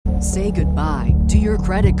Say goodbye to your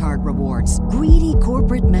credit card rewards. Greedy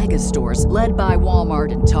corporate mega stores, led by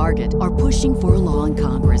Walmart and Target, are pushing for a law in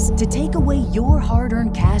Congress to take away your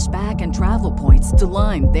hard-earned cash back and travel points to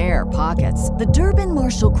line their pockets. The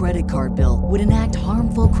Durbin-Marshall credit card bill would enact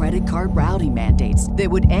harmful credit card routing mandates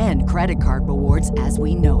that would end credit card rewards as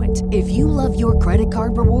we know it. If you love your credit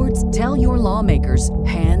card rewards, tell your lawmakers,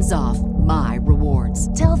 hands off my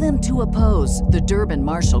rewards. Tell them to oppose the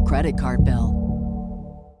Durbin-Marshall credit card bill.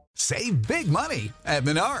 Save big money at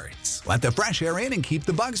Menards. Let the fresh air in and keep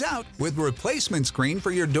the bugs out with replacement screen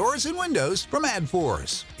for your doors and windows from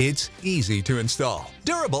AdForce. It's easy to install,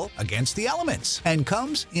 durable against the elements, and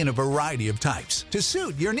comes in a variety of types to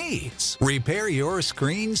suit your needs. Repair your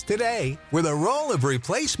screens today with a roll of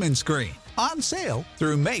replacement screen on sale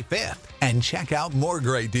through May 5th. And check out more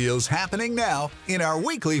great deals happening now in our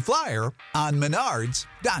weekly flyer on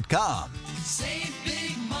Menards.com. Save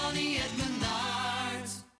big money at Menards.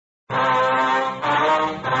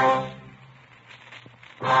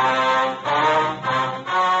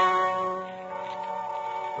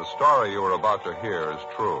 The story you are about to hear is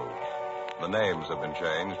true. The names have been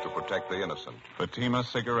changed to protect the innocent. Fatima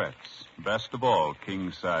Cigarettes. Best of all,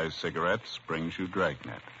 king-size cigarettes brings you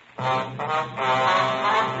Dragnet.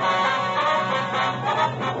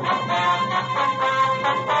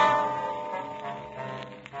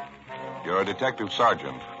 You're a detective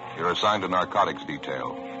sergeant. You're assigned to narcotics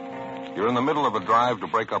detail. You're in the middle of a drive to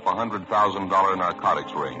break up a $100,000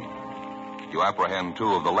 narcotics ring. You apprehend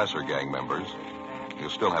two of the lesser gang members. You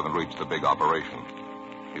still haven't reached the big operation.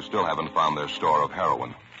 You still haven't found their store of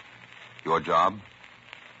heroin. Your job?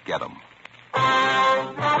 Get them.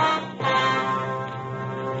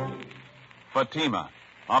 Fatima,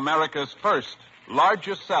 America's first,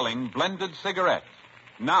 largest-selling blended cigarette.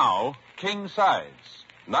 Now, king-size.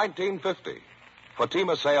 1950.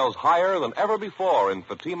 Fatima sales higher than ever before in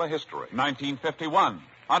Fatima history. 1951,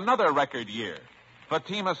 another record year.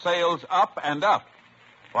 Fatima sales up and up.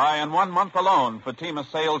 Why, in 1 month alone, Fatima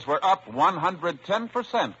sales were up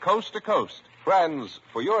 110% coast to coast. Friends,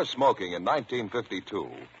 for your smoking in 1952,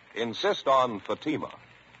 insist on Fatima.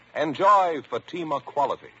 Enjoy Fatima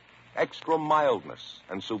quality, extra mildness,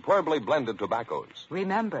 and superbly blended tobaccos.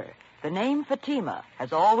 Remember, the name Fatima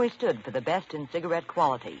has always stood for the best in cigarette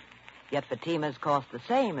quality. Yet Fatimas cost the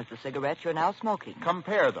same as the cigarettes you're now smoking.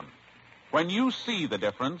 Compare them. When you see the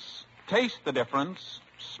difference, taste the difference,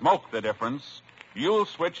 smoke the difference, you'll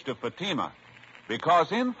switch to Fatima.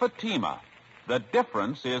 Because in Fatima, the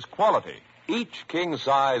difference is quality. Each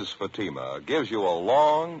king-size Fatima gives you a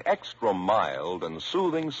long, extra mild, and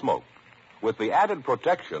soothing smoke with the added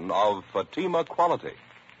protection of Fatima quality.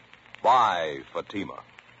 Buy Fatima.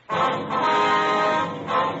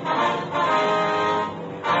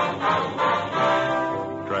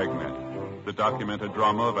 Dragnet, the documented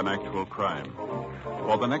drama of an actual crime.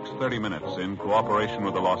 For the next 30 minutes, in cooperation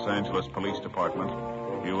with the Los Angeles Police Department,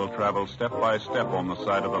 you will travel step by step on the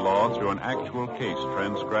side of the law through an actual case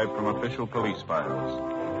transcribed from official police files.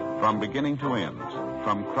 From beginning to end,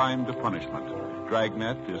 from crime to punishment,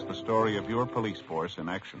 Dragnet is the story of your police force in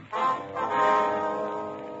action.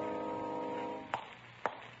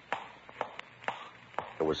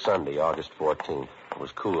 It was Sunday, August 14th. It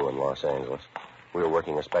was cool in Los Angeles. We were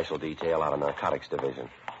working a special detail out of Narcotics Division.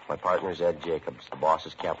 My partner's Ed Jacobs. The boss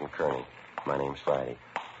is Captain Kearney. My name's Friday.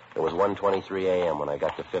 It was 1:23 a.m. when I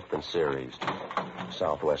got to 5th and Ceres,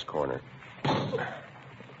 southwest corner.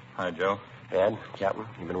 Hi, Joe. Ed, Captain,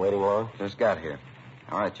 you been waiting long? Just got here.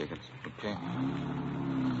 All right, Jacobs. Okay.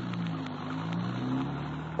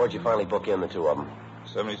 Where'd you finally book in the two of them?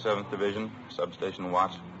 77th Division, substation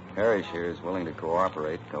watch. Harris here is willing to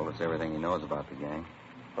cooperate. Told us everything he knows about the gang.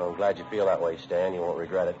 Well, I'm glad you feel that way, Stan. You won't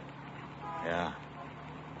regret it. Yeah.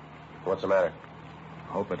 What's the matter?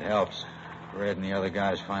 Hope it helps. Red and the other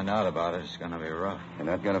guys find out about it. It's going to be rough. You're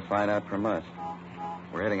not going to find out from us.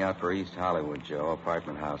 We're heading out for East Hollywood, Joe.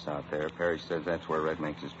 Apartment house out there. Parrish says that's where Red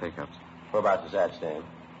makes his pickups. Whereabouts is that, Stan?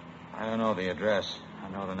 I don't know the address. I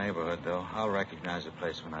know the neighborhood, though. I'll recognize the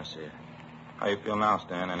place when I see it. How you feel now,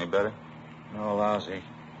 Stan? Any better? No, lousy.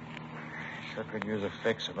 Sure could use a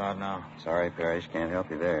fix about now. Sorry, Parrish. Can't help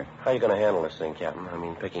you there. How you going to handle this thing, Captain? I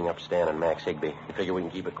mean, picking up Stan and Max Higbee. You figure we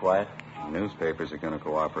can keep it quiet? The newspapers are going to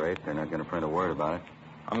cooperate. They're not going to print a word about it.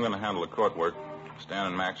 I'm going to handle the court work. Stan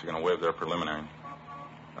and Max are going to waive their preliminary.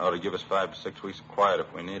 They ought to give us 5 to 6 weeks of quiet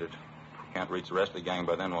if we need it. If we can't reach the rest of the gang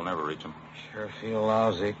by then, we'll never reach them. Sure feel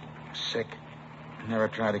lousy. Sick. Never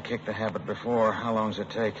tried to kick the habit before. How long's it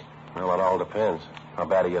take? Well, it all depends. How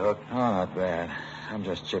bad are you hooked? Oh, not bad. I'm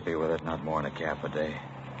just chippy with it. Not more than a cap a day.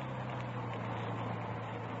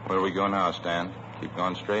 Where do we go now, Stan? Keep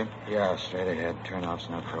going straight? Yeah, straight ahead. Turnout's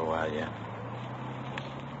not for a while yet.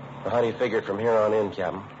 Well, how do you figure it from here on in,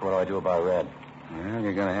 Captain? What do I do about Red? Well,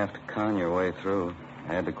 you're going to have to con your way through.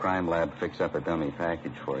 I had the crime lab fix up a dummy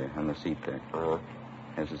package for you on the seat there. Uh-huh.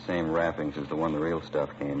 Has the same wrappings as the one the real stuff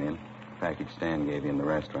came in. Package Stan gave you in the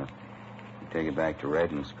restaurant. You take it back to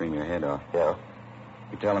Red and scream your head off. Yeah?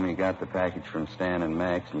 You tell him you got the package from Stan and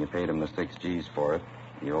Max and you paid him the 6 G's for it.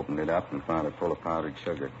 You opened it up and found it full of powdered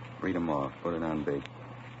sugar. Read 'em off. Put it on big.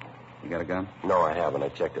 You got a gun? No, I haven't. I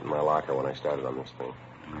checked it in my locker when I started on this thing.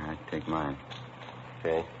 All right, take mine.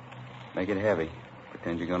 Okay. Make it heavy.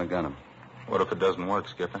 Pretend you're going to gun him. What if it doesn't work,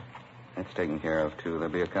 Skipper? That's taken care of, too. There'll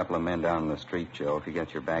be a couple of men down in the street, Joe. If you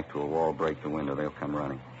get your back to a wall, break the window, they'll come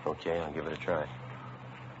running. Okay, I'll give it a try.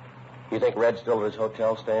 You think Red's still at his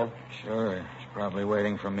hotel, Stan? Sure. He's probably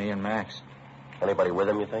waiting for me and Max. Anybody with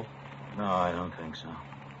him, you think? No, I don't think so.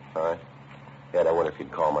 All right. Ed, I wonder if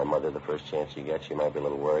you'd call my mother the first chance you get. She might be a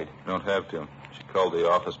little worried. Don't have to. She called the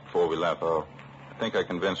office before we left. Oh. I think I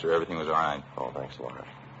convinced her everything was all right. Oh, thanks a lot.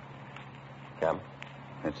 Captain?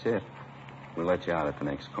 That's it. We'll let you out at the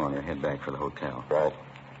next corner. Head back for the hotel. Right.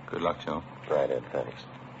 Good luck, Joe. Right, Ed, thanks.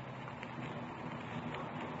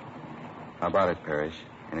 How about it, Parrish?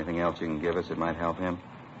 Anything else you can give us that might help him?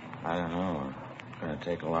 I don't know. It's going to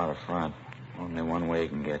take a lot of front. Only one way you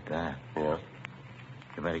can get that. Yeah?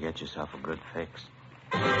 You better get yourself a good fix.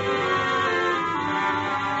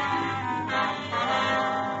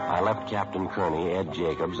 I left Captain Kearney, Ed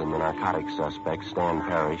Jacobs, and the narcotics suspect, Stan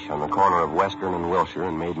Parrish, on the corner of Western and Wilshire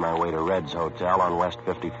and made my way to Red's Hotel on West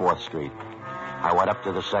 54th Street. I went up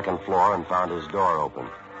to the second floor and found his door open.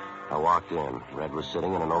 I walked in. Red was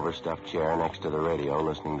sitting in an overstuffed chair next to the radio,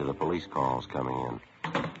 listening to the police calls coming in.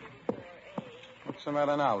 What's the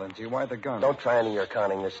matter now, Lindsay? Why the gun? Don't try any of your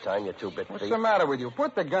conning this time, you two-bit thief. What's the matter with you?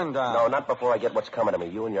 Put the gun down. No, not before I get what's coming to me.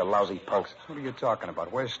 You and your lousy punks. What are you talking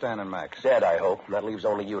about? Where's Stan and Max? Dead, I hope. And that leaves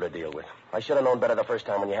only you to deal with. I should have known better the first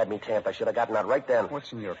time when you had me tamped. I should have gotten out right then.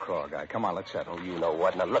 What's in your craw, guy? Come on, let's settle. Oh, you know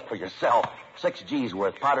what. Now look for yourself. 6 G's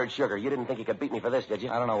worth, powdered sugar. You didn't think you could beat me for this, did you?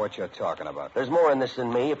 I don't know what you're talking about. There's more in this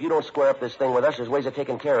than me. If you don't square up this thing with us, there's ways of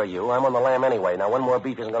taking care of you. I'm on the lam anyway. Now, one more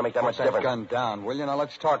beat isn't going to make that much Put that difference. gun down, will you? Now,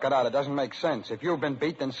 let's talk it out. It doesn't make sense. If you've been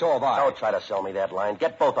beat, then so have I. Don't try to sell me that line.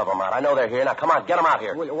 Get both of them out. I know they're here. Now, come on, get them out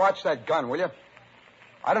here. Will you watch that gun, will you?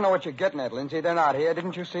 I don't know what you're getting at, Lindsay. They're not here.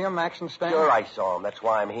 Didn't you see them, Max and Stan? Sure, I saw them. That's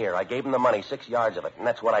why I'm here. I gave them the money, 6 yards of it, and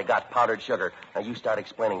that's what I got, powdered sugar. Now, you start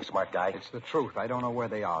explaining, smart guy. It's the truth. I don't know where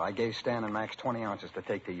they are. I gave Stan and Max 20 ounces to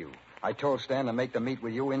take to you. I told Stan to make the meet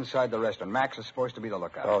with you inside the restaurant. Max is supposed to be the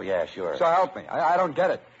lookout. Oh, yeah, sure. So help me. I don't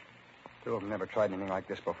get it. Two of them never tried anything like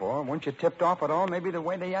this before. Weren't you tipped off at all? Maybe the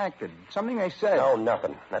way they acted. Something they said. No,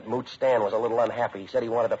 nothing. That mooch Stan was a little unhappy. He said he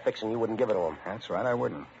wanted a fix and you wouldn't give it to him. That's right, I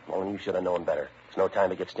wouldn't. Well, then you should have known better. There's no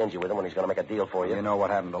time to get stingy with him when he's going to make a deal for you. You know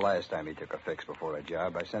what happened the last time he took a fix before a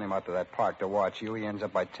job. I sent him out to that park to watch you. He ends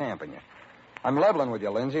up by tamping you. I'm leveling with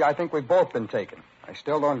you, Lindsay. I think we've both been taken. I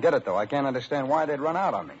still don't get it, though. I can't understand why they'd run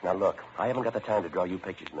out on me. Now, look, I haven't got the time to draw you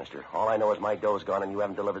pictures, mister. All I know is my dough's gone and you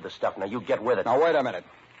haven't delivered the stuff. Now, you get with it. Now, wait a minute.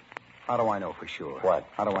 How do I know for sure? What?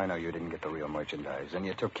 How do I know you didn't get the real merchandise? And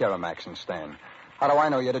you took care of Max and Stan? How do I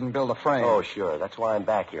know you didn't build a frame? Oh, sure. That's why I'm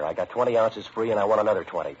back here. I got 20 ounces free and I want another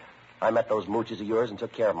 20. I met those mooches of yours and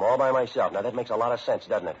took care of them all by myself. Now, that makes a lot of sense,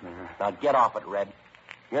 doesn't it? Mm-hmm. Now, get off it, Red.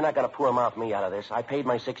 You're not going to poor mouth me out of this. I paid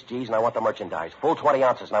my 6 G's and I want the merchandise. Full 20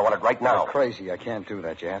 ounces and I want it right now. You're crazy. I can't do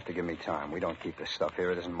that. You have to give me time. We don't keep this stuff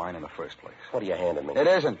here. It isn't mine in the first place. What are you handing me? It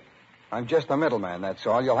isn't. I'm just a middleman, that's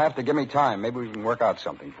all. You'll have to give me time. Maybe we can work out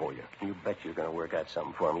something for you. You bet you're going to work out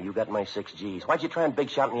something for me. You got my 6 G's. Why'd you try and big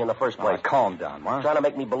shot me in the first place? Calm down, Mark. Trying to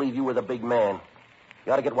make me believe you were the big man.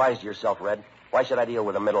 You ought to get wise to yourself, Red. Why should I deal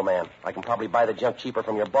with a middleman? I can probably buy the junk cheaper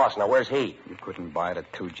from your boss. Now, where's he? You couldn't buy it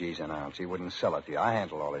at 2 G's an ounce. He wouldn't sell it to you. I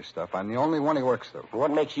handle all this stuff. I'm the only one he works through.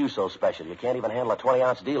 What makes you so special? You can't even handle a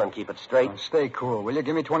 20-ounce deal and keep it straight? Now, stay cool, will you?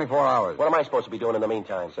 Give me 24 hours. What am I supposed to be doing in the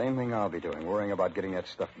meantime? Same thing I'll be doing, worrying about getting that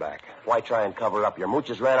stuff back. Why try and cover up? Your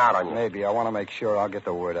mooches ran out on you. Maybe. I want to make sure I'll get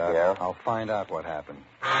the word out. Yeah? I'll find out what happened.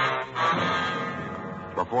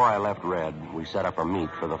 Before I left Red, we set up a meet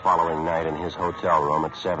for the following night in his hotel room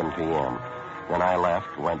at 7 p.m. Then I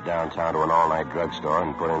left, went downtown to an all-night drugstore,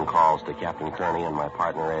 and put in calls to Captain Kearney and my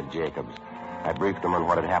partner, Ed Jacobs. I briefed them on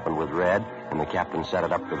what had happened with Red, and the captain set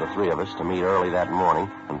it up for the three of us to meet early that morning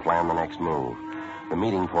and plan the next move. The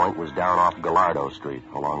meeting point was down off Gallardo Street,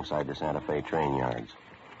 alongside the Santa Fe train yards.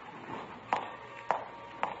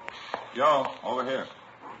 Joe, over here.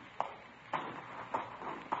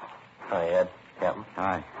 Hi, Ed. Captain.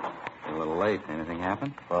 Hi. You're a little late. Anything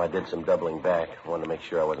happen? Well, I did some doubling back. Wanted to make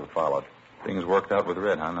sure I wasn't followed. Things worked out with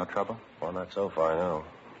Red, huh? No trouble? Well, not so far, no.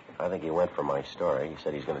 I think he went for my story. He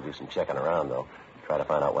said he's going to do some checking around, though. Try to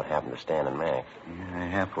find out what happened to Stan and Max. Yeah, I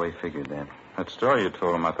halfway figured that. That story you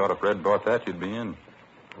told him, I thought if Red bought that, you'd be in.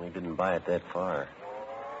 He didn't buy it that far.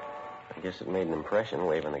 I guess it made an impression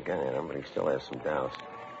waving a gun at him, but he still has some doubts.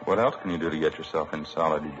 What else can you do to get yourself in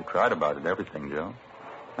solid? You tried about it, everything, Joe.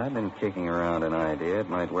 I've been kicking around an idea. It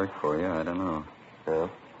might work for you. I don't know. Yeah?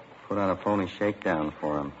 Put on a phony shakedown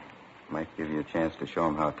for him. Might give you a chance to show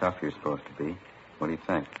him how tough you're supposed to be. What do you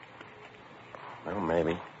think? Well,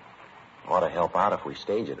 maybe. Ought to help out if we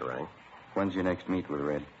stage it right. When's your next meet with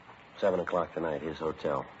Red? 7 o'clock tonight, his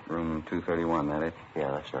hotel. Room 231, that it?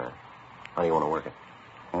 Yeah, that's right. How do you want to work it?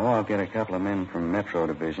 Oh, I'll get a couple of men from Metro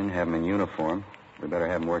Division, have them in uniform. We better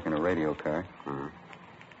have them work in a radio car. Mm-hmm.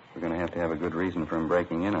 We're going to have a good reason for him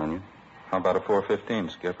breaking in on you. How about a 415,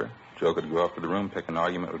 Skipper? Joe could go up to the room, pick an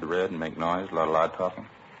argument with Red, and make noise, a lot of loud talking.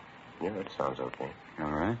 Yeah, that sounds okay.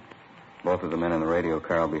 All right. Both of the men in the radio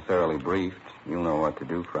car will be thoroughly briefed. You'll know what to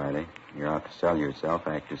do Friday. You're out to sell yourself.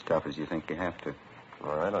 Act as tough as you think you have to.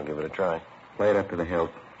 All right, I'll give it a try. Play it up to the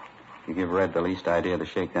hilt. You give Red the least idea the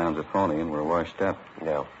shakedown's a phony and we're washed up.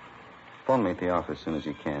 Yeah. Phone me at the office as soon as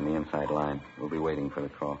you can, the inside line. We'll be waiting for the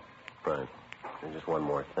call. Right. And just one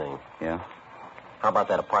more thing. Yeah? How about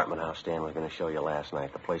that apartment house Stan was going to show you last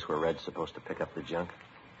night? The place where Red's supposed to pick up the junk?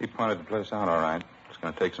 He pointed the place out all right. It's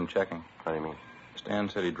going to take some checking. How do you mean? Stan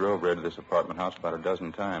said he drove Red to this apartment house about a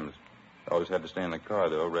dozen times. Always had to stay in the car,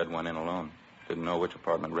 though. Red went in alone. Didn't know which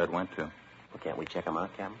apartment Red went to. Well, can't we check him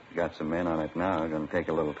out, Captain? Got some men on it now. Going to take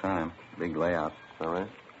a little time. Big layout. All right.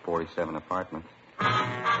 47 apartments.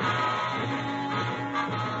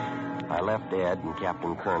 I left Ed and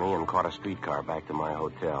Captain Kearney and caught a streetcar back to my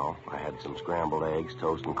hotel. I had some scrambled eggs,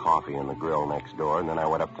 toast, and coffee in the grill next door, and then I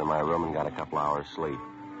went up to my room and got a couple hours sleep.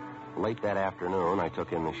 Late that afternoon, I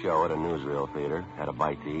took in the show at a newsreel theater, had a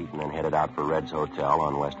bite to eat, and then headed out for Red's Hotel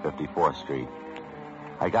on West 54th Street.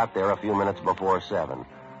 I got there a few minutes before 7.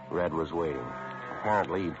 Red was waiting.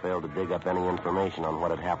 Apparently, he'd failed to dig up any information on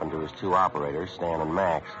what had happened to his two operators, Stan and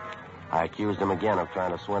Max. I accused him again of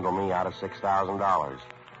trying to swindle me out of $6,000.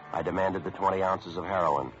 I demanded the 20 ounces of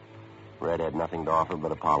heroin. Red had nothing to offer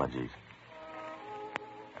but apologies.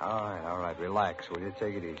 All right. Relax, will you?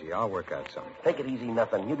 Take it easy. I'll work out something. Take it easy,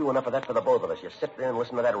 nothing. You do enough of that for the both of us. You sit there and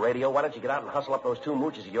listen to that radio. Why don't you get out and hustle up those two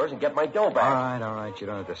mooches of yours and get my dough back? All right. You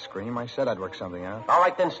don't have to scream. I said I'd work something out. All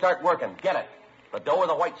right, then start working. Get it. The dough or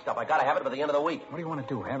the white stuff. I gotta have it by the end of the week. What do you want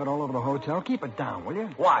to do? Have it all over the hotel? Keep it down, will you?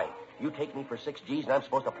 Why? You take me for 6 G's and I'm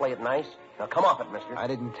supposed to play it nice? Now come off it, mister. I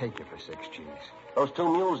didn't take you for 6 G's. Those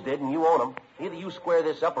two mules did, and you own them. Either you square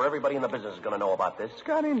this up or everybody in the business is going to know about this. What's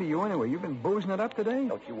got into you anyway? You've been boozing it up today?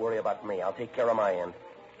 Don't you worry about me. I'll take care of my end.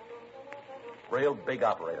 Real big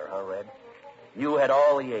operator, huh, Red? You had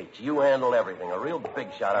all the H. You handled everything. A real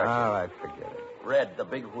big shot, aren't you? All right, forget it. Red, the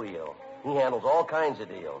big wheel. He handles all kinds of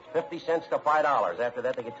deals. 50 cents to $5. After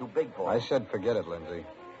that, they get too big for him. I said forget it, Lindsay.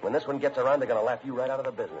 When this one gets around, they're going to laugh you right out of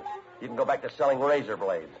the business. You can go back to selling razor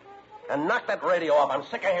blades. And knock that radio off. I'm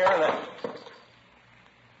sick of hearing that.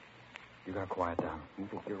 You got to quiet down. You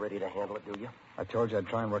think you're ready to handle it, do you? I told you I'd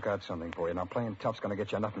try and work out something for you. Now, playing tough's going to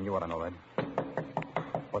get you nothing. You ought to know that.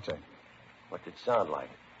 What's that? What's it sound like?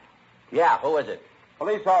 Yeah, who is it?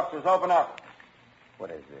 Police officers, open up.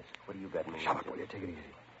 What is this? What do you got me? Shut up, will you? Take it easy.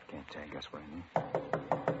 Can't tag us, will you?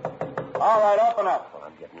 All right, open up. Well,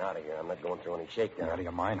 I'm getting out of here. I'm not going through any shakedown. You out of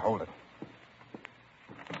your mind? Hold it.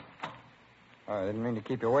 I didn't mean to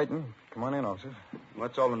keep you waiting. Come on in, officers.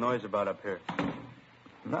 What's all the noise about up here?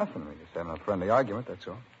 Nothing. We just having a friendly argument, that's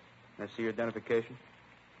all. Can I see your identification?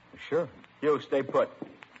 Sure. You, stay put.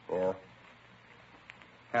 Yeah?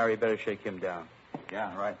 Harry, you better shake him down.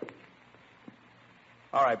 Yeah, right.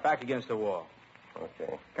 All right, back against the wall.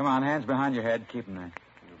 Okay. Come on, hands behind your head. Keep them there.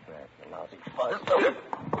 You bet. The lousy fuzz.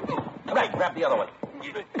 Come back, grab the other one.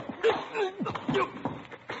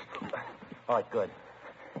 All right, good.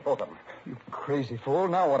 Both of them. You crazy fool.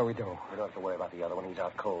 Now what do we do? You don't have to worry about the other one. He's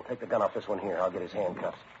out cold. Take the gun off this one here. I'll get his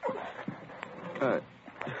handcuffs.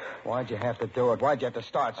 Why'd you have to do it? Why'd you have to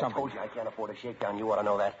start something? I told you I can't afford a shakedown. You ought to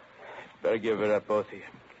know that. Better give it up, both of you.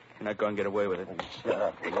 You're not going to get away with it. Shut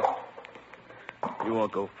up, will you? You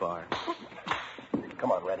won't go far.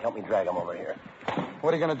 Come on, Red. Help me drag him over here.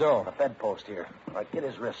 What are you going to do? A Fed post here. All right, get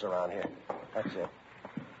his wrists around here. That's it.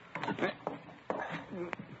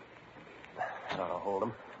 That'll hold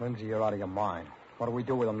him. Lindsay, you're out of your mind. What do we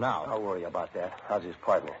do with him now? Don't worry about that. How's his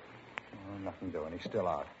partner? Oh, nothing doing. He's still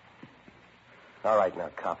out. All right, now,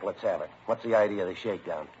 cop, let's have it. What's the idea of the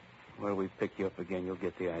shakedown? When we pick you up again, you'll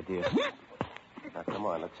get the idea. Now, come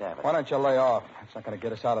on, let's have it. Why don't you lay off? It's not going to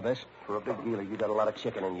get us out of this. For a big dealer, you got a lot of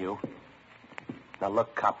chicken in you. Now,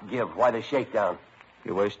 look, cop, give. Why the shakedown?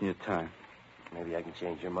 You're wasting your time. Maybe I can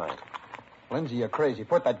change your mind. Lindsay, you're crazy.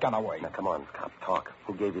 Put that gun away. Now, come on, cop, talk.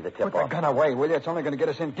 Who gave you the Put tip-off? that gun away, will you? It's only going to get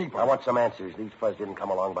us in deeper. I want some answers. These fuzz didn't come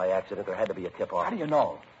along by accident. There had to be a tip-off. How do you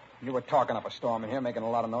know? You were talking up a storm in here, making a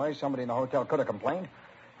lot of noise. Somebody in the hotel could have complained.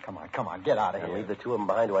 Come on, get out of here. Leave the two of them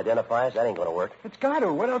behind to identify us? That ain't going to work. It's got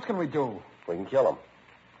to. What else can we do? We can kill them.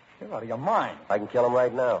 You're out of your mind. I can kill them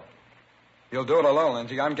right now. You'll do it alone,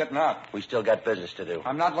 Lindsay. I'm getting out. We still got business to do.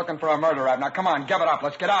 I'm not looking for a murder rap. Now, come on, give it up.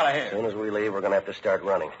 Let's get out of here. As soon as we leave, we're going to have to start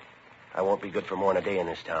running. I won't be good for more than a day in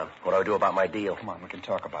this town. What do I do about my deal? Come on, we can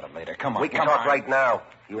talk about it later. Come on, we can talk right now.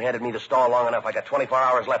 You handed me the stall long enough. I got 24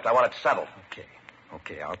 hours left. I want it settled.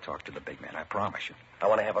 Okay, I'll talk to the big man. I promise you. I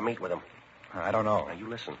want to have a meet with him. I don't know. Now, you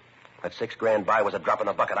listen. That $6,000 buy was a drop in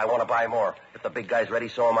the bucket. I want to buy more. If the big guy's ready,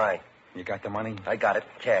 so am I. You got the money? I got it.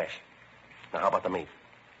 Cash. Now, how about the meet?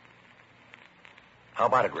 How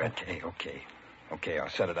about it, Red? Okay, I'll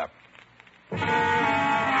set it up.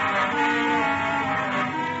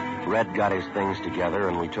 Red got his things together,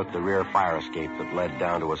 and we took the rear fire escape that led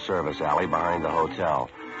down to a service alley behind the hotel.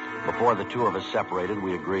 Before the two of us separated,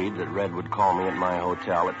 we agreed that Red would call me at my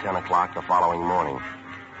hotel at 10 o'clock the following morning.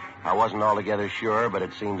 I wasn't altogether sure, but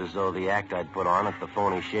it seemed as though the act I'd put on at the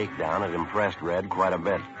phony shakedown had impressed Red quite a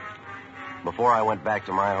bit. Before I went back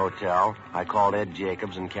to my hotel, I called Ed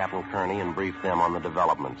Jacobs and Captain Kearney and briefed them on the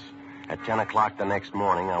developments. At 10 o'clock the next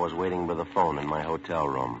morning, I was waiting by the phone in my hotel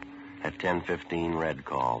room. At 10:15, Red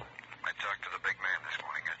called. I talked to the big man this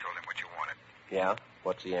morning. I told him what you wanted. Yeah?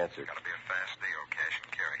 What's the answer? Gotta be a fast deal, cash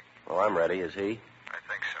and carry. Well, I'm ready. Is he? I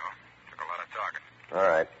think so. Took a lot of talking. All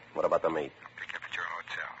right. What about the meet? I'll pick you up at your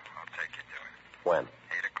hotel. I'll take you to it. When?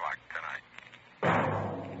 8 o'clock tonight.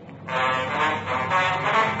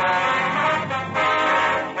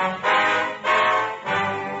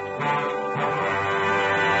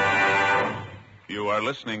 You are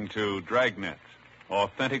listening to Dragnet,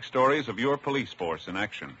 authentic stories of your police force in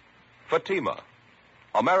action. Fatima,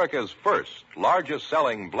 America's first,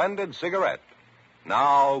 largest-selling blended cigarette.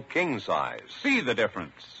 Now king size. See the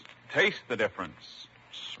difference. Taste the difference.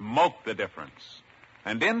 Smoke the difference.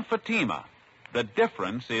 And in Fatima, the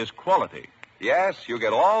difference is quality. Yes, you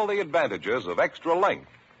get all the advantages of extra length,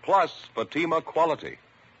 plus Fatima quality,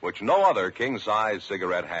 which no other king-size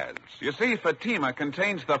cigarette has. You see, Fatima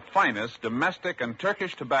contains the finest domestic and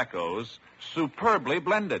Turkish tobaccos, superbly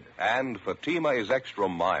blended. And Fatima is extra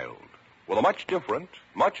mild, with a much different,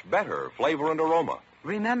 much better flavor and aroma.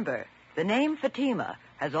 Remember, the name Fatima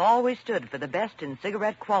has always stood for the best in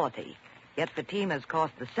cigarette quality, yet Fatimas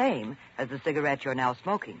cost the same as the cigarette you're now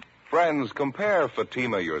smoking. Friends, compare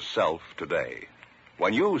Fatima yourself today.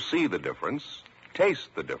 When you see the difference,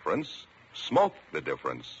 taste the difference, smoke the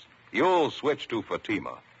difference, you'll switch to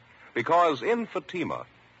Fatima. Because in Fatima,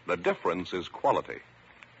 the difference is quality.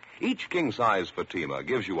 Each king-size Fatima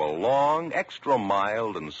gives you a long, extra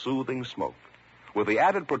mild and soothing smoke with the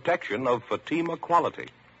added protection of Fatima quality.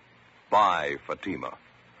 Buy Fatima.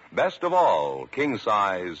 Best of all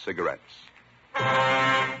king-size cigarettes.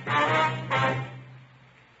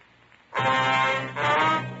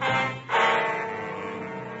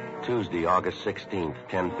 Tuesday, August 16th,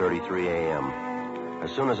 10:33 a.m.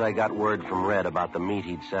 As soon as I got word from Red about the meet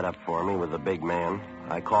he'd set up for me with the big man,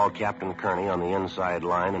 I called Captain Kearney on the inside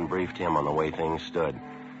line and briefed him on the way things stood.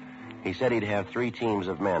 He said he'd have 3 teams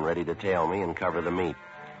of men ready to tail me and cover the meet.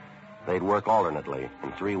 They'd work alternately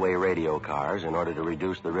in 3-way radio cars in order to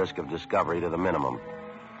reduce the risk of discovery to the minimum.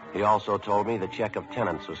 He also told me the check of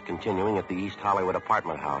tenants was continuing at the East Hollywood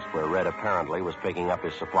apartment house, where Red apparently was picking up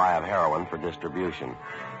his supply of heroin for distribution.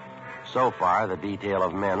 So far, the detail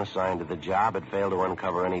of men assigned to the job had failed to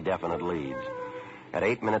uncover any definite leads. At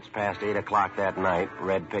 8 minutes past 8 o'clock that night,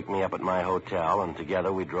 Red picked me up at my hotel, and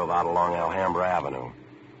together we drove out along Alhambra Avenue.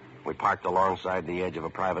 We parked alongside the edge of a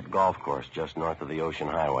private golf course just north of the Ocean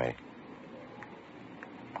Highway.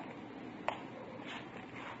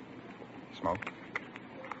 Smoke?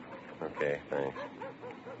 Okay, thanks.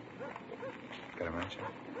 Got a match?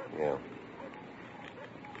 Yeah.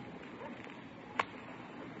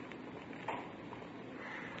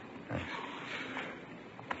 Thanks.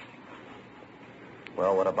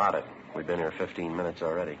 Well, what about it? We've been here 15 minutes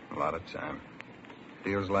already. A lot of time.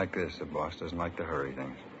 Deals like this, the boss doesn't like to hurry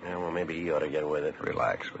things. Yeah, well, maybe he ought to get with it.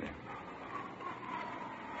 Relax, will you?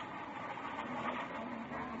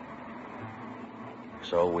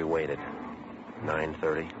 So we waited.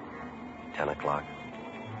 9:30, 10 o'clock,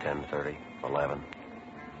 10:30, 11.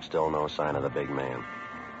 Still no sign of the big man.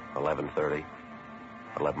 11:30,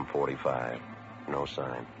 11:45. No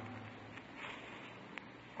sign.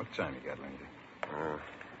 What time you got, Lindsay?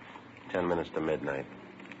 10 minutes to midnight.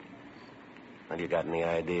 Well, you got any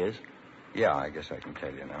ideas? Yeah, I guess I can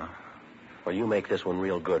tell you now. Well, you make this one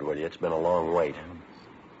real good, will you? It's been a long wait.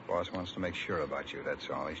 Boss wants to make sure about you, that's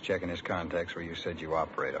all. He's checking his contacts where you said you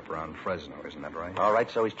operate up around Fresno, isn't that right? All right,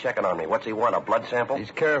 so he's checking on me. What's he want, a blood sample?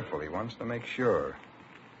 He's careful. He wants to make sure.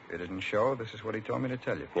 If it didn't show, this is what he told me to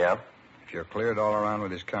tell you. Yeah? If you're cleared all around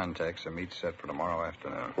with his contacts, the meet's set for tomorrow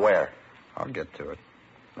afternoon. Where? I'll get to it.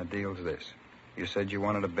 The deal's this. You said you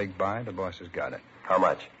wanted a big buy. The boss has got it. How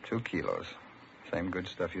much? 2 kilos. Same good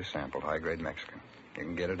stuff you sampled, high-grade Mexican. You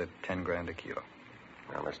can get it at $10,000 a kilo.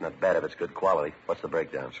 Well, that's not bad if it's good quality. What's the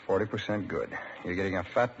breakdown? It's 40% good. You're getting a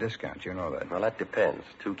fat discount. You know that. Well, that depends.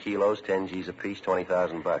 2 kilos, 10 G's apiece,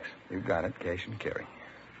 $20,000. You got it. Cash and carry.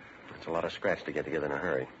 It's a lot of scratch to get together in a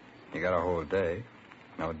hurry. You got a whole day.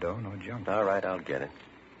 No dough, no junk. All right, I'll get it.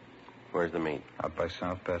 Where's the meet? Out by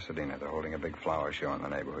South Pasadena. They're holding a big flower show in the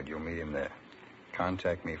neighborhood. You'll meet him there.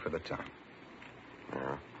 Contact me for the time.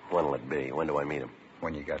 Yeah. When'll it be? When do I meet him?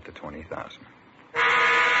 When you got to 20,000.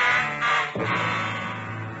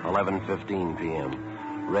 11:15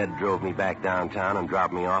 p.m. Red drove me back downtown and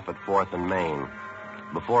dropped me off at 4th and Main.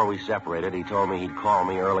 Before we separated, he told me he'd call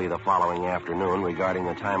me early the following afternoon regarding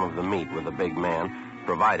the time of the meet with the big man,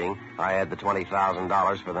 providing I had the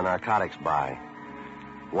 $20,000 for the narcotics buy.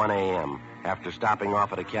 1 a.m. After stopping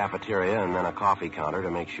off at a cafeteria and then a coffee counter to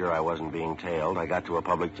make sure I wasn't being tailed, I got to a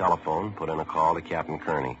public telephone, put in a call to Captain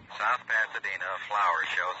Kearney. South Pasadena, flower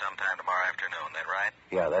show sometime tomorrow afternoon, that right?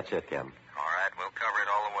 Yeah, that's it, Captain. All right, we'll cover it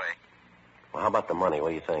all the way. Well, how about the money? What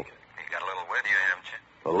do you think? You got a little with you, haven't you?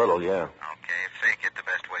 A little, yeah. Okay, fake it the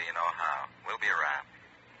best way you know how. We'll be around.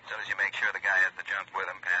 As soon as you make sure the guy has the junk with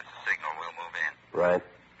him, pass the signal, we'll move in. Right.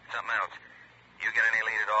 Something else. You get any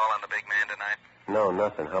lead at all on the big man tonight? No,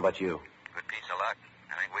 nothing. How about you? Good piece of luck.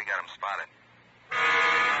 I think we got him spotted.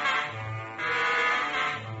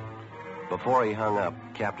 Before he hung up,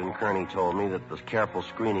 Captain Kearney told me that the careful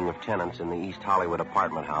screening of tenants in the East Hollywood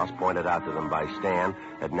apartment house pointed out to them by Stan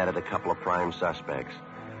had netted a couple of prime suspects.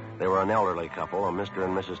 They were an elderly couple, a Mr.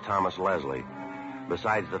 and Mrs. Thomas Leslie.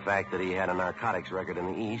 Besides the fact that he had a narcotics record in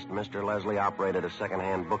the East, Mr. Leslie operated a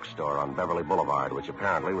second-hand bookstore on Beverly Boulevard, which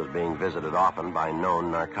apparently was being visited often by known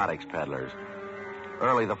narcotics peddlers.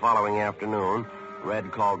 Early the following afternoon,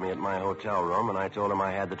 Red called me at my hotel room, and I told him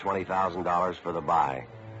I had the $20,000 for the buy.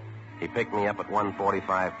 He picked me up at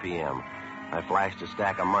 1:45 p.m. I flashed a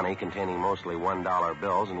stack of money containing mostly $1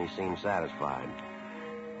 bills, and he seemed satisfied.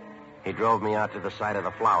 He drove me out to the site of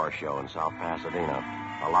the flower show in South Pasadena,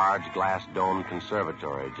 a large glass-domed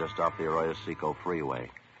conservatory just off the Arroyo Seco freeway.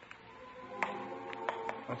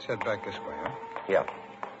 Let's head back this way, huh? Yeah.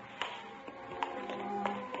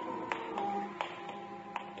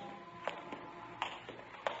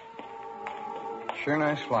 Sure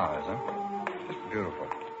nice flowers, huh? Just beautiful.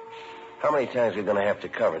 How many times are we going to have to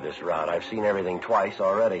cover this route? I've seen everything twice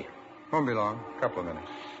already. Won't be long. A couple of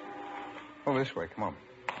minutes. Oh, this way. Come on.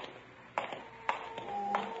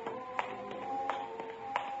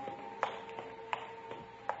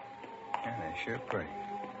 Yeah, they're sure pretty.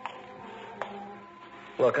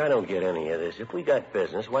 Look, I don't get any of this. If we got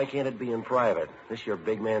business, why can't it be in private? This your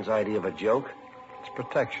big man's idea of a joke? It's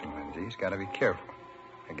protection, Lindsay. He's got to be careful.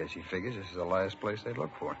 I guess he figures this is the last place they'd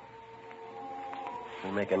look for. If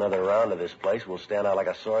we make another round of this place, we'll stand out like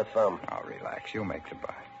a sore thumb. Now, relax. You'll make the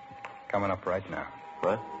buy. Coming up right now.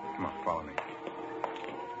 What? Come on, follow me.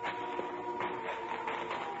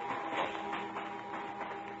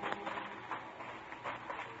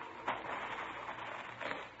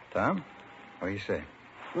 Tom, what do you say?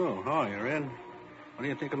 Oh, hi, Red. What do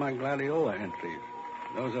you think of my gladiola entries?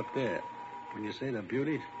 Those up there. When you say they're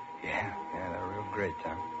beauties? Yeah, they're real great,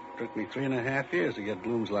 Tom. Took me 3.5 years to get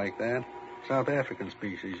blooms like that. South African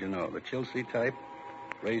species, you know, the Chilsea type.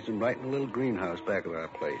 Raised them right in a little greenhouse back of our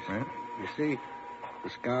place. Right. You see, the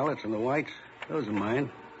scarlets and the whites, those are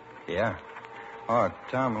mine. Yeah. Oh,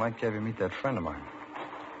 Tom, I'd like to have you meet that friend of mine.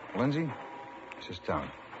 Lindsay, this is Tom.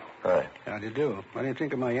 Hi. How do you do? What do you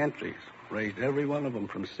think of my entries? Raised every one of them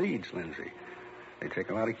from seeds, Lindsay. They take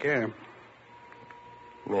a lot of care.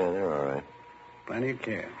 Yeah, they're all right. Plenty of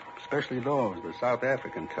care. Especially those, the South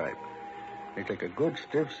African type. They take a good,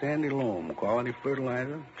 stiff, sandy loam, quality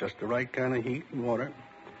fertilizer, just the right kind of heat and water.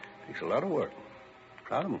 Takes a lot of work.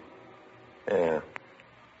 Proud of them. Yeah.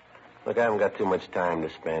 Look, I haven't got too much time to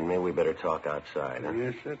spend. Maybe we better talk outside, huh?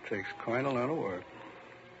 Yes, that takes quite a lot of work.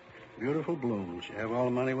 Beautiful blooms. You have all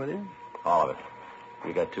the money with you? All of it.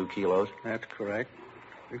 You got 2 kilos? That's correct.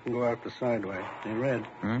 You can go out the side way. Hey, Red,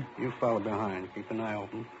 you follow behind. Keep an eye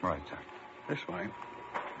open. Right, Tom. This way.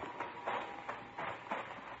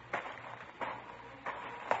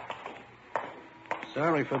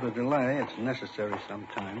 Sorry for the delay. It's necessary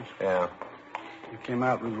sometimes. Yeah. You came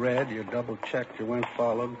out with Red. You double-checked. You weren't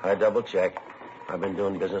followed. I double-checked. I've been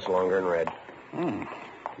doing business longer than Red.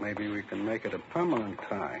 Maybe we can make it a permanent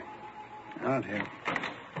tie. Out here.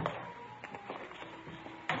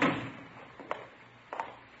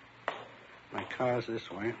 My car's this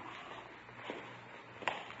way.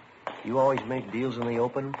 You always make deals in the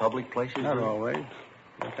open, public places? Not always.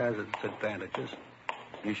 It has its advantages.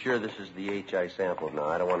 You sure this is the H.I. sample? No,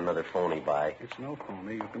 I don't want another phony buy. It's no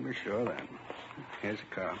phony. You can be sure of that. Here's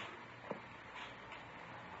the car.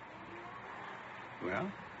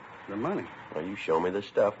 Well, the money. Well, you show me the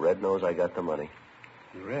stuff. Red knows I got the money.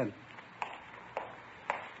 Red?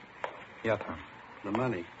 Yeah, Tom. The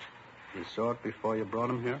money. You saw it before you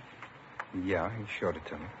brought him here? Yeah, he showed it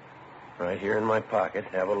to me. Right here in my pocket.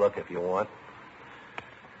 Have a look if you want.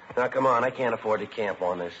 Now, come on. I can't afford to camp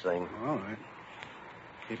on this thing. All right.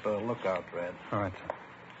 Keep a lookout, Red. All right, Tom.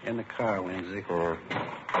 In the car, Lindsay.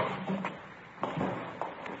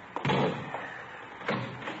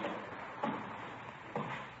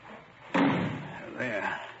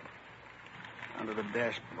 There. Under the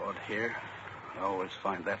dashboard here. I always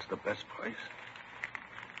find that's the best place.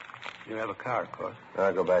 You have a car, of course.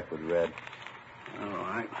 I'll go back with Red. All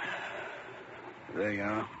right. There you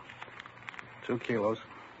are. 2 kilos.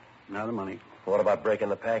 Now the money. What about breaking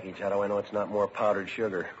the package? How do I know it's not more powdered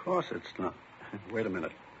sugar? Of course it's not. Wait a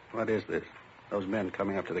minute. What is this? Those men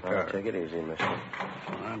coming up to the car. Take it easy, mister.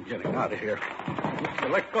 I'm getting out of here.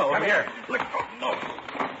 Let go. Come here. Let go. No.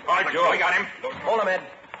 All right, Joe, I got him. Hold him, Ed.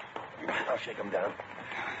 I'll shake him down.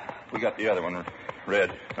 We got the other one,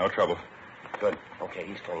 Red. No trouble. Good. Okay,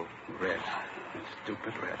 he's clean. Red.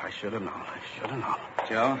 Stupid Red. I should have known.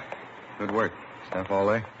 Joe, good work. Stuff all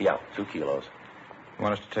there? Yeah, 2 kilos. You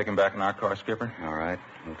want us to take him back in our car, Skipper? All right.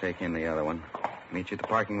 We'll take in the other one. Meet you at the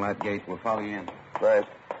parking lot gate. We'll follow you in. Right.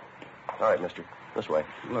 All right, mister. This way.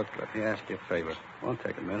 Look, let me ask you a favor. Won't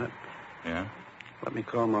take a minute. Yeah? Let me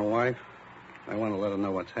call my wife. I want to let her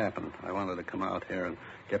know what's happened. I wanted to come out here and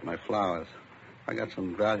get my flowers. I got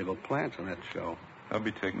some valuable plants in that show. That'll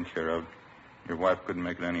be taken care of. Your wife couldn't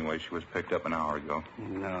make it anyway. She was picked up an hour ago.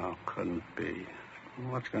 No, couldn't be.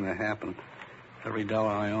 What's going to happen? Every dollar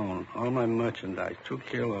I own, all my merchandise, 2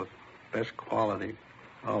 kilos, best quality,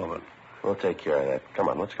 all of it. We'll take care of that. Come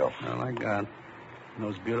on, let's go. All I got,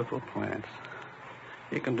 those beautiful plants.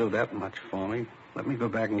 You can do that much for me. Let me go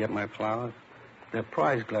back and get my flowers. They're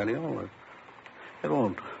prize gladiolas. It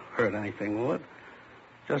won't hurt anything, will it?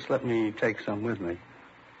 Just let me take some with me.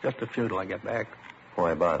 Just a few till I get back.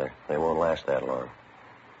 Why bother? They won't last that long.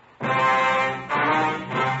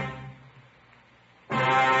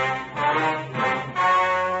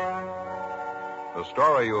 The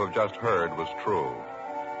story you have just heard was true.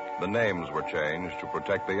 The names were changed to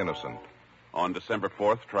protect the innocent. On December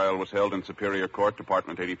 4th, trial was held in Superior Court,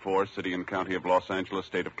 Department 84, City and County of Los Angeles,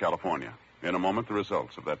 State of California. In a moment, the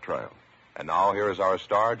results of that trial. And now here is our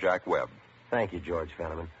star, Jack Webb. Thank you, George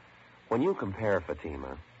Fenneman. When you compare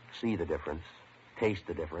Fatima, see the difference, taste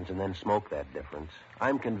the difference, and then smoke that difference,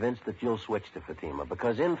 I'm convinced that you'll switch to Fatima,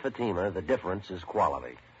 because in Fatima, the difference is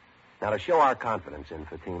quality. Now, to show our confidence in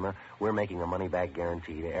Fatima, we're making a money-back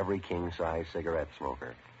guarantee to every king-size cigarette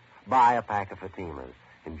smoker. Buy a pack of Fatimas.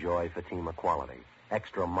 Enjoy Fatima quality,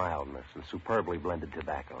 extra mildness, and superbly blended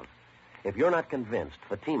tobaccos. If you're not convinced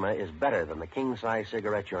Fatima is better than the king-size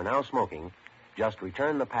cigarette you're now smoking, just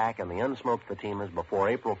return the pack and the unsmoked Fatimas before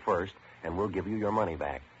April 1st, and we'll give you your money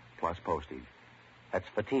back, plus postage. That's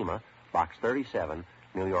Fatima, Box 37,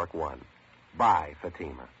 New York 1. Buy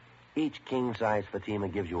Fatima. Each king-size Fatima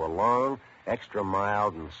gives you a long, extra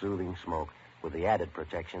mild, and soothing smoke with the added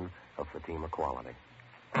protection of Fatima quality.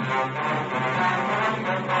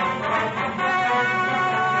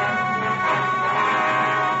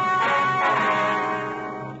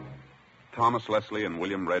 Thomas Leslie and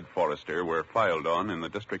William Red Forrester were filed on in the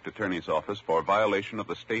district attorney's office for violation of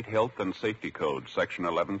the State Health and Safety Code, Section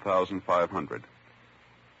 11,500.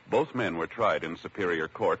 Both men were tried in Superior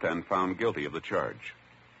Court and found guilty of the charge.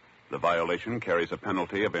 The violation carries a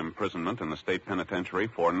penalty of imprisonment in the state penitentiary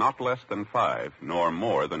for not less than 5, nor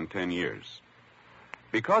more than 10 years.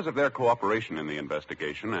 Because of their cooperation in the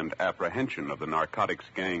investigation and apprehension of the narcotics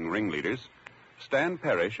gang ringleaders, Stan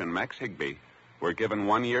Parrish and Max Higbee were given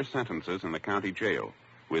 1-year sentences in the county jail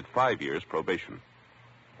with 5 years probation.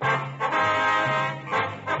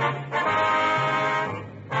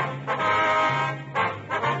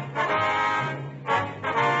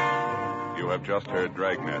 You have just heard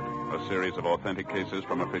Dragnet, a series of authentic cases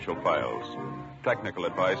from official files. Technical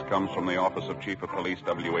advice comes from the Office of Chief of Police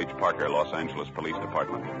W.H. Parker, Los Angeles Police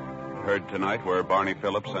Department. Heard tonight were Barney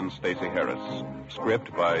Phillips and Stacey Harris.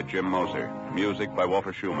 Script by Jim Moser. Music by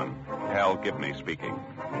Walter Schumann. Hal Gibney speaking.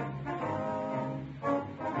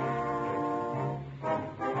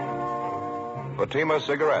 Fatima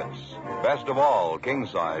Cigarettes, best of all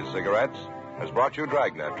king-size cigarettes, has brought you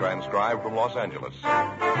Dragnet, transcribed from Los Angeles.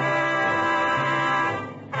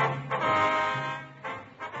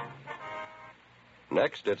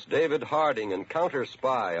 Next, it's David Harding and Counter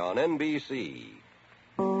Spy on NBC.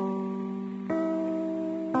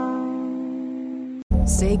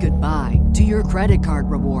 Say goodbye to your credit card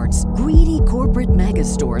rewards. Greedy corporate mega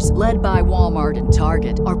stores, led by Walmart and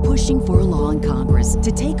Target, are pushing for a law in Congress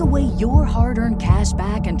to take away your hard-earned cash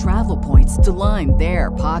back and travel points to line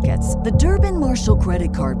their pockets. The Durbin-Marshall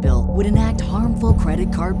credit card bill would enact harmful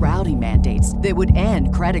credit card routing mandates that would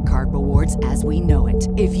end credit card rewards as we know it.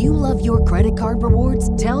 If you love your credit card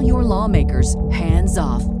rewards, tell your lawmakers, hands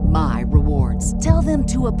off my rewards. Tell them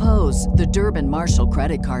to oppose the Durbin-Marshall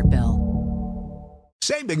credit card bill.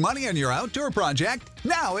 Save big money on your outdoor project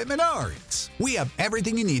now at Menards. We have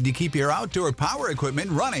everything you need to keep your outdoor power equipment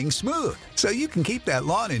running smooth so you can keep that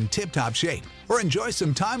lawn in tip-top shape or enjoy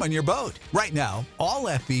some time on your boat. Right now, all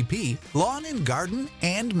FVP, lawn and garden,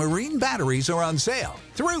 and marine batteries are on sale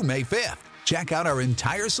through May 5th. Check out our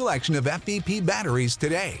entire selection of FVP batteries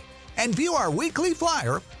today and view our weekly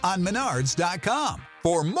flyer on Menards.com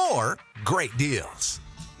for more great deals.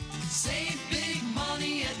 Save